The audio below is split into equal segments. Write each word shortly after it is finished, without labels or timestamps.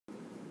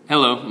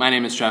Hello, my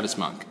name is Travis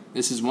Monk.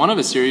 This is one of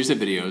a series of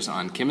videos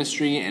on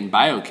chemistry and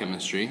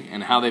biochemistry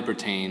and how they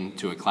pertain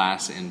to a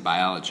class in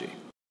biology.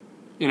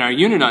 In our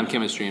unit on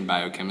chemistry and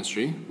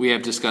biochemistry, we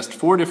have discussed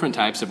 4 different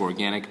types of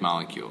organic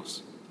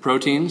molecules: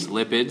 proteins,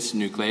 lipids,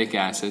 nucleic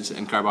acids,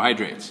 and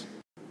carbohydrates.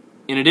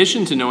 In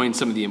addition to knowing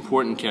some of the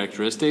important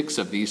characteristics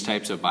of these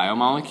types of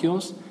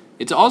biomolecules,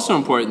 it's also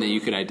important that you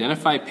could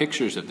identify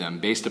pictures of them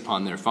based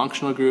upon their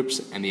functional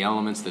groups and the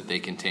elements that they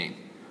contain.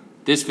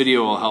 This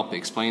video will help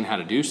explain how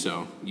to do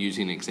so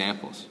using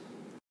examples.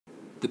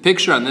 The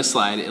picture on this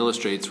slide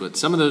illustrates what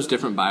some of those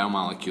different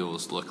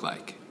biomolecules look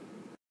like.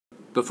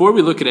 Before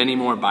we look at any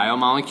more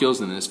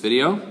biomolecules in this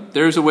video,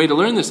 there is a way to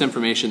learn this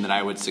information that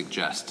I would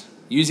suggest,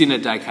 using a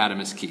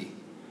dichotomous key.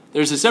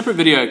 There's a separate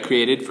video I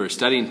created for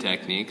studying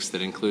techniques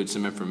that includes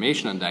some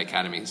information on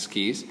dichotomous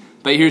keys,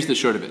 but here's the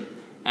short of it.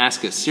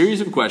 Ask a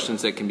series of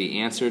questions that can be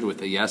answered with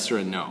a yes or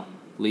a no,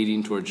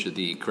 leading towards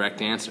the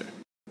correct answer.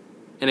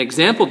 An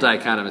example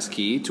dichotomous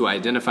key to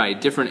identify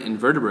different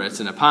invertebrates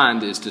in a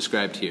pond is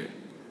described here.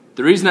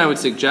 The reason I would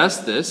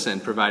suggest this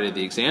and provided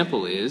the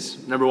example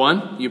is, number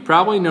 1, you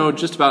probably know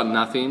just about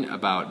nothing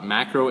about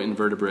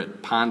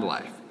macroinvertebrate pond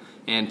life.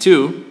 And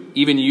 2,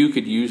 even you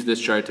could use this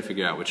chart to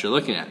figure out what you're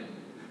looking at.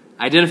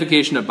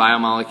 Identification of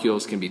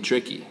biomolecules can be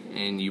tricky,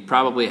 and you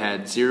probably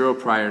had 0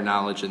 prior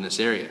knowledge in this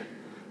area.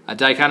 A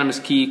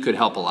dichotomous key could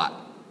help a lot.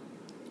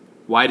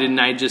 Why didn't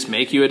I just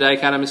make you a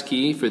dichotomous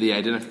key for the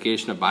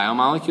identification of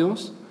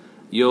biomolecules?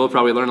 You'll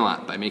probably learn a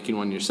lot by making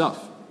one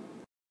yourself.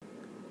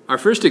 Our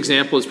first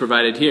example is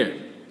provided here.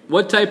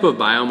 What type of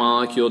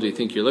biomolecule do you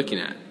think you're looking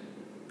at?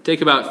 Take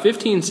about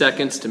 15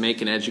 seconds to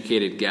make an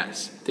educated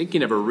guess,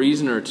 thinking of a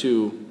reason or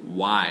two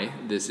why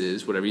this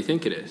is whatever you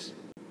think it is.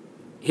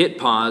 Hit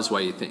pause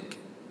while you think.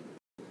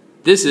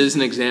 This is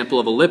an example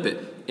of a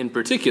lipid. In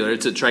particular,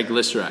 it's a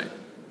triglyceride.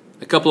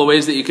 A couple of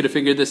ways that you could have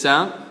figured this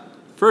out.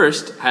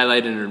 First,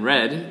 highlighted in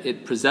red,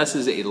 it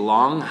possesses a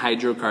long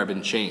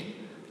hydrocarbon chain,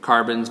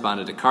 carbons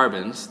bonded to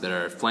carbons that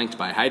are flanked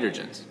by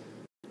hydrogens.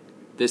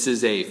 This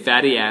is a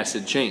fatty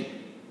acid chain.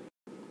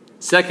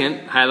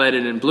 Second,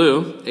 highlighted in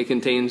blue, it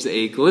contains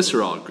a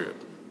glycerol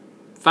group.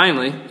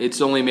 Finally,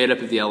 it's only made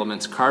up of the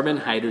elements carbon,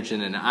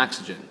 hydrogen, and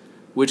oxygen,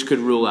 which could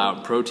rule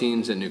out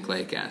proteins and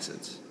nucleic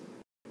acids.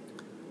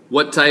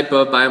 What type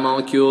of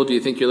biomolecule do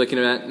you think you're looking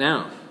at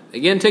now?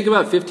 Again, take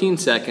about 15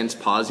 seconds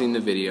pausing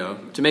the video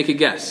to make a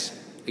guess.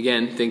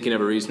 Again, thinking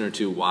of a reason or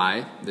two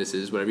why this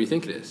is whatever you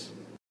think it is.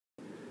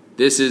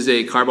 This is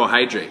a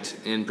carbohydrate.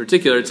 In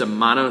particular, it's a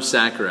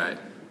monosaccharide.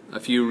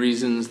 A few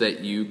reasons that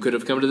you could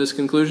have come to this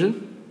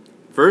conclusion.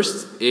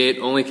 First, it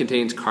only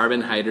contains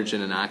carbon,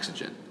 hydrogen, and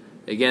oxygen.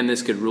 Again,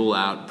 this could rule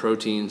out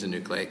proteins and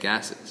nucleic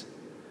acids.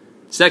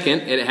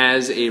 Second, it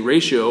has a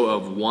ratio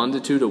of 1 to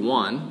 2 to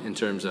 1 in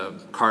terms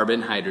of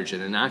carbon,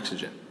 hydrogen, and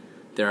oxygen.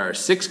 There are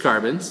 6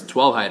 carbons,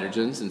 12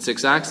 hydrogens, and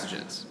 6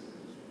 oxygens.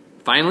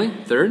 Finally,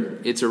 third,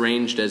 it's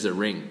arranged as a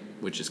ring,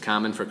 which is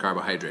common for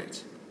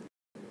carbohydrates.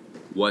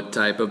 What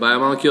type of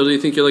biomolecule do you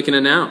think you're looking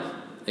at now?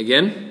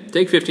 Again,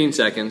 take 15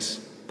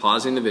 seconds,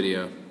 pausing the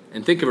video,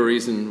 and think of a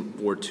reason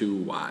or two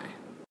why.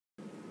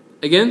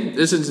 Again,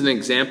 this is an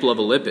example of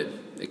a lipid.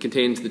 It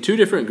contains the 2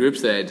 different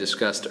groups that I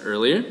discussed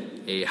earlier,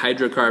 a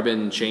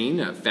hydrocarbon chain,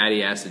 a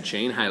fatty acid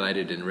chain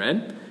highlighted in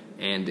red,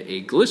 and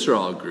a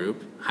glycerol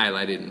group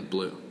highlighted in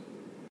blue.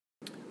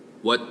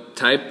 What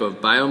type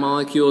of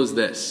biomolecule is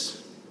this?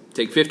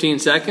 Take 15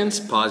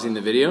 seconds, pausing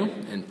the video,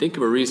 and think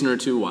of a reason or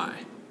two why.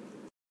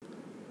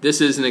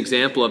 This is an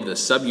example of the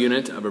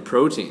subunit of a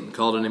protein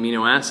called an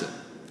amino acid.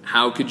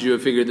 How could you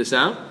have figured this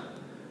out?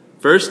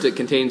 First, it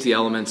contains the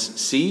elements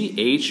C,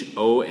 H,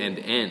 O, and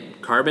N,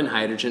 carbon,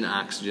 hydrogen,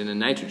 oxygen, and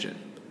nitrogen.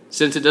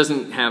 Since it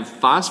doesn't have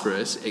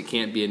phosphorus, it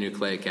can't be a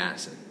nucleic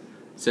acid.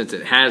 Since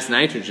it has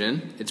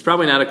nitrogen, it's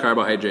probably not a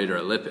carbohydrate or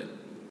a lipid.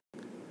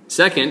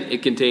 Second,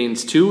 it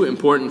contains 2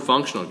 important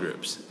functional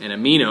groups, an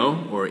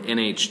amino or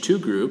NH2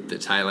 group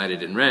that's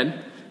highlighted in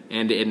red,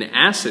 and an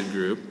acid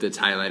group that's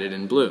highlighted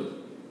in blue.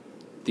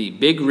 The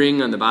big ring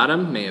on the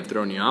bottom may have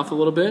thrown you off a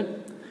little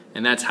bit,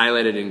 and that's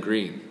highlighted in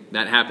green.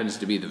 That happens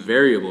to be the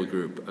variable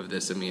group of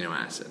this amino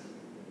acid.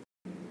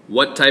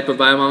 What type of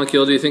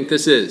biomolecule do you think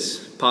this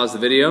is? Pause the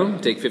video,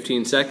 take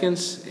 15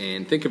 seconds,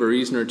 and think of a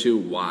reason or two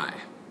why.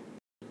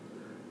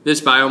 This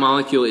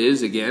biomolecule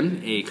is,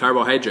 again, a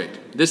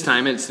carbohydrate. This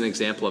time it's an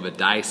example of a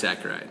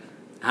disaccharide.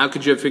 How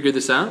could you have figured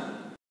this out?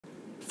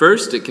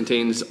 First, it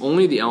contains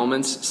only the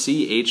elements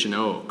C, H, and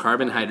O,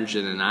 carbon,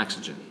 hydrogen, and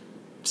oxygen.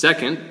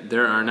 Second,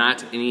 there are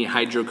not any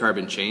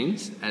hydrocarbon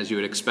chains, as you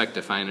would expect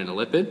to find in a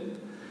lipid.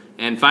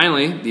 And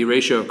finally, the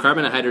ratio of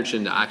carbon and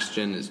hydrogen to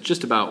oxygen is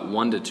just about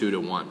 1 to 2 to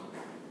 1.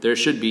 There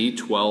should be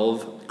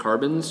 12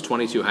 carbons,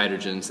 22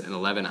 hydrogens, and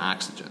 11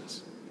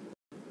 oxygens.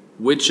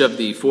 Which of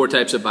the 4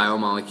 types of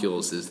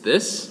biomolecules is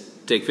this?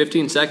 Take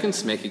 15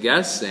 seconds, make a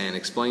guess, and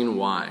explain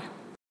why.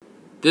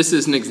 This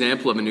is an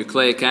example of a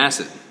nucleic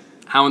acid.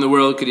 How in the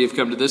world could you have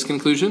come to this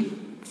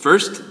conclusion?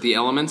 First, the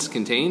elements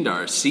contained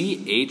are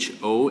C, H,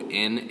 O,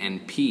 N,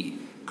 and P,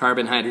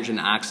 carbon, hydrogen,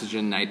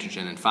 oxygen,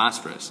 nitrogen, and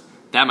phosphorus.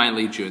 That might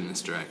lead you in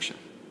this direction.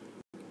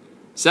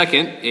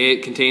 Second,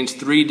 it contains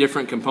 3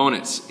 different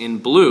components. In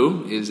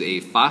blue is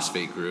a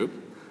phosphate group,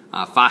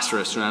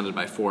 phosphorus surrounded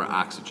by 4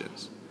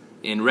 oxygens.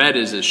 In red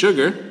is a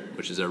sugar,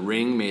 which is a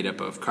ring made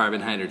up of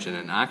carbon, hydrogen,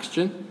 and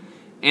oxygen.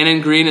 And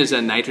in green is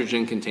a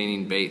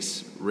nitrogen-containing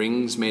base,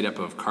 rings made up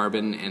of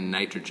carbon and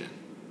nitrogen.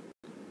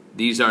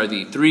 These are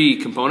the 3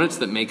 components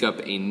that make up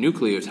a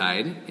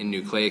nucleotide in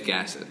nucleic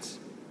acids.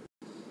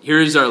 Here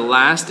is our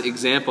last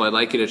example I'd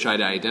like you to try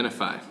to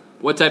identify.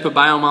 What type of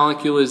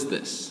biomolecule is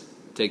this?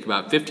 Take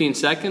about 15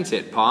 seconds,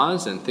 hit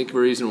pause, and think of a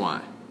reason why.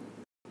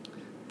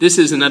 This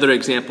is another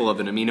example of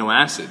an amino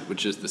acid,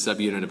 which is the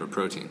subunit of a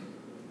protein.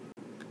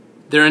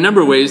 There are a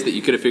number of ways that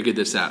you could have figured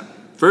this out.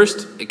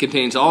 First, it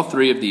contains all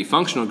 3 of the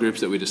functional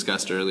groups that we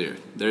discussed earlier.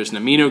 There's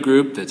an amino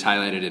group that's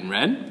highlighted in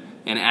red,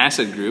 an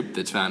acid group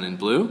that's found in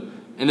blue,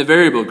 and the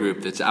variable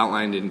group that's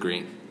outlined in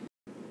green.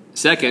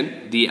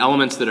 Second, the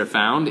elements that are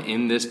found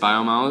in this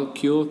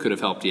biomolecule could have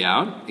helped you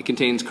out. It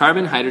contains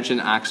carbon, hydrogen,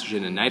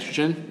 oxygen, and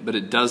nitrogen, but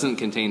it doesn't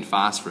contain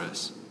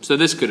phosphorus. So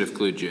this could have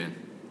clued you in.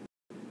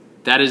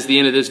 That is the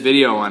end of this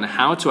video on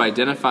how to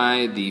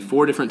identify the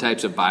 4 different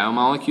types of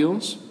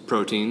biomolecules,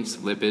 proteins,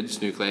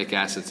 lipids, nucleic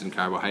acids, and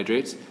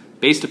carbohydrates,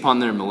 based upon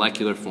their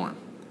molecular form.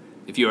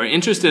 If you are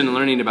interested in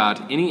learning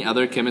about any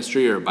other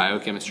chemistry or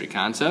biochemistry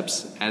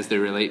concepts as they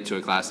relate to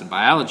a class in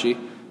biology,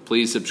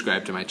 please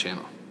subscribe to my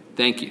channel.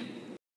 Thank you.